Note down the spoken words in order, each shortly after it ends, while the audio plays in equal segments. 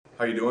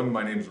How you doing?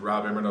 My name is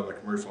Rob Emmert. I'm the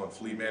Commercial and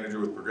Fleet Manager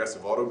with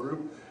Progressive Auto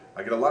Group.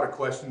 I get a lot of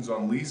questions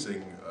on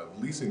leasing.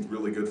 Leasing is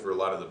really good for a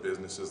lot of the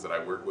businesses that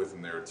I work with,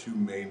 and there are two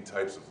main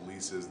types of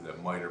leases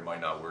that might or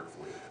might not work for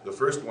you. The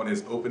first one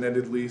is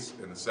open-ended lease,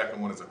 and the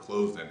second one is a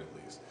closed-ended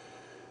lease.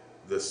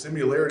 The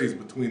similarities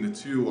between the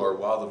two are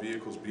while the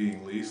vehicle is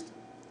being leased,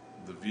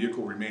 the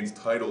vehicle remains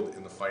titled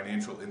in the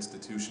financial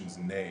institution's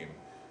name.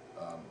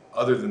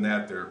 Other than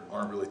that, there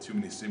aren't really too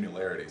many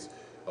similarities.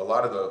 A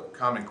lot of the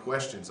common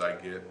questions I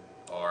get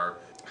are,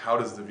 how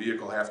does the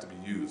vehicle have to be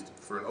used?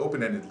 For an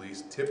open-ended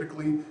lease,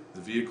 typically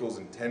the vehicle's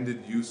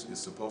intended use is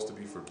supposed to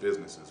be for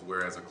businesses,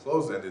 whereas a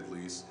closed-ended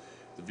lease,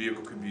 the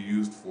vehicle can be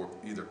used for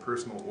either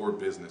personal or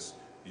business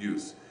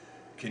use.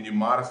 Can you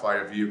modify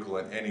a vehicle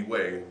in any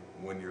way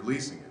when you're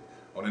leasing it?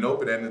 On an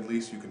open-ended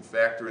lease, you can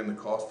factor in the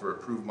cost for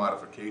approved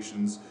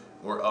modifications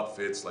or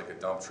upfits like a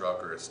dump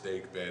truck or a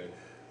stake bed.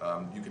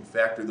 You can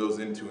factor those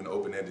into an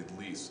open-ended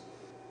lease.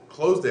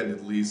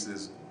 Closed-ended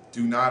leases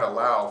do not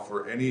allow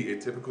for any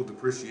atypical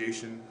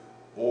depreciation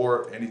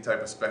or any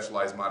type of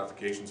specialized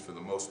modifications for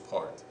the most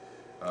part.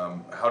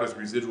 How does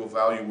residual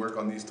value work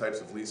on these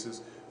types of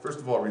leases? First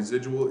of all,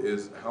 residual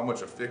is how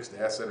much a fixed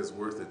asset is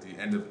worth at the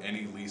end of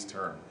any lease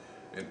term.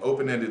 An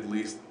open-ended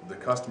lease, the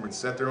customer can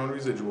set their own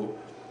residual,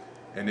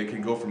 and it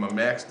can go from a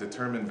max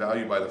determined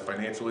value by the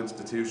financial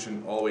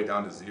institution all the way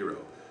down to zero.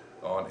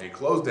 On a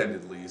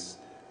closed-ended lease,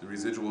 the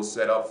residual is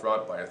set up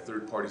front by a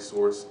third-party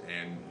source,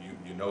 and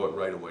you know it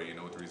right away. You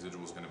know what the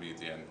residual is going to be at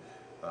the end.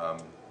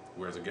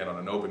 Whereas again, on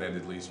an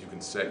open-ended lease, you can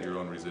set your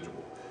own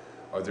residual.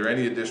 Are there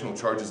any additional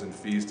charges and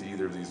fees to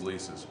either of these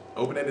leases?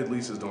 Open-ended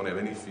leases don't have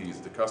any fees.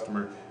 The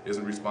customer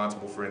isn't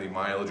responsible for any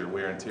mileage or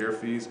wear and tear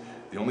fees.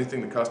 The only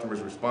thing the customer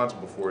is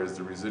responsible for is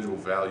the residual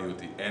value at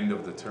the end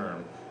of the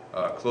term.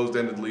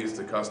 Closed-ended lease,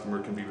 the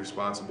customer can be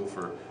responsible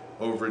for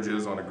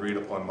overages on agreed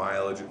upon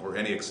mileage or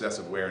any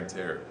excessive wear and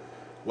tear.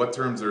 What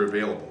terms are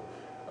available?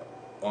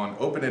 On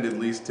open-ended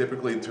lease,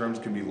 typically terms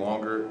can be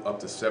longer, up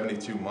to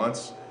 72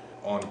 months.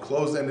 On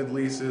closed-ended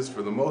leases,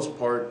 for the most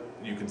part,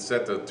 you can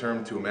set the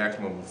term to a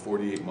maximum of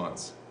 48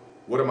 months.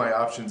 What are my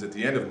options at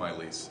the end of my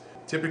lease?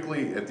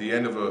 Typically, at the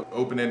end of an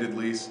open-ended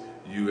lease,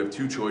 you have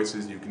two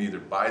choices. You can either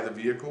buy the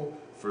vehicle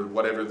for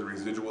whatever the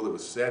residual that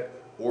was set,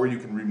 or you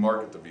can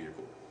remarket the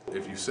vehicle.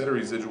 If you set a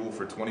residual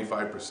for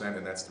 25%,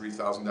 and that's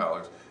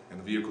 $3,000, and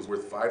the vehicle's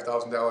worth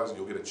 $5,000,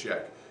 you'll get a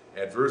check.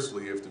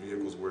 Adversely, if the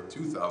vehicle's worth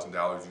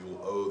 $2,000, you'll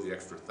owe the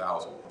extra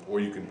 $1,000, or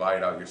you can buy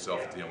it out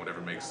yourself at the end,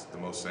 whatever makes the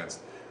most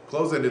sense.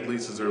 Closed-ended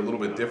leases are a little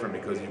bit different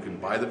because you can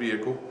buy the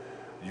vehicle,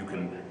 you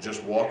can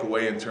just walk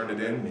away and turn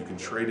it in, you can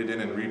trade it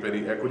in and reap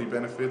any equity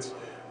benefits,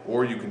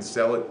 or you can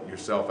sell it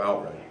yourself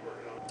outright.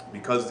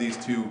 Because these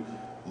two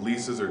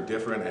leases are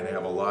different and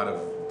have a lot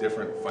of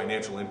different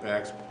financial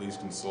impacts, please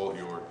consult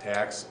your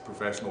tax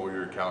professional or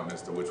your accountant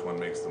as to which one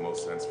makes the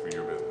most sense for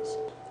your business.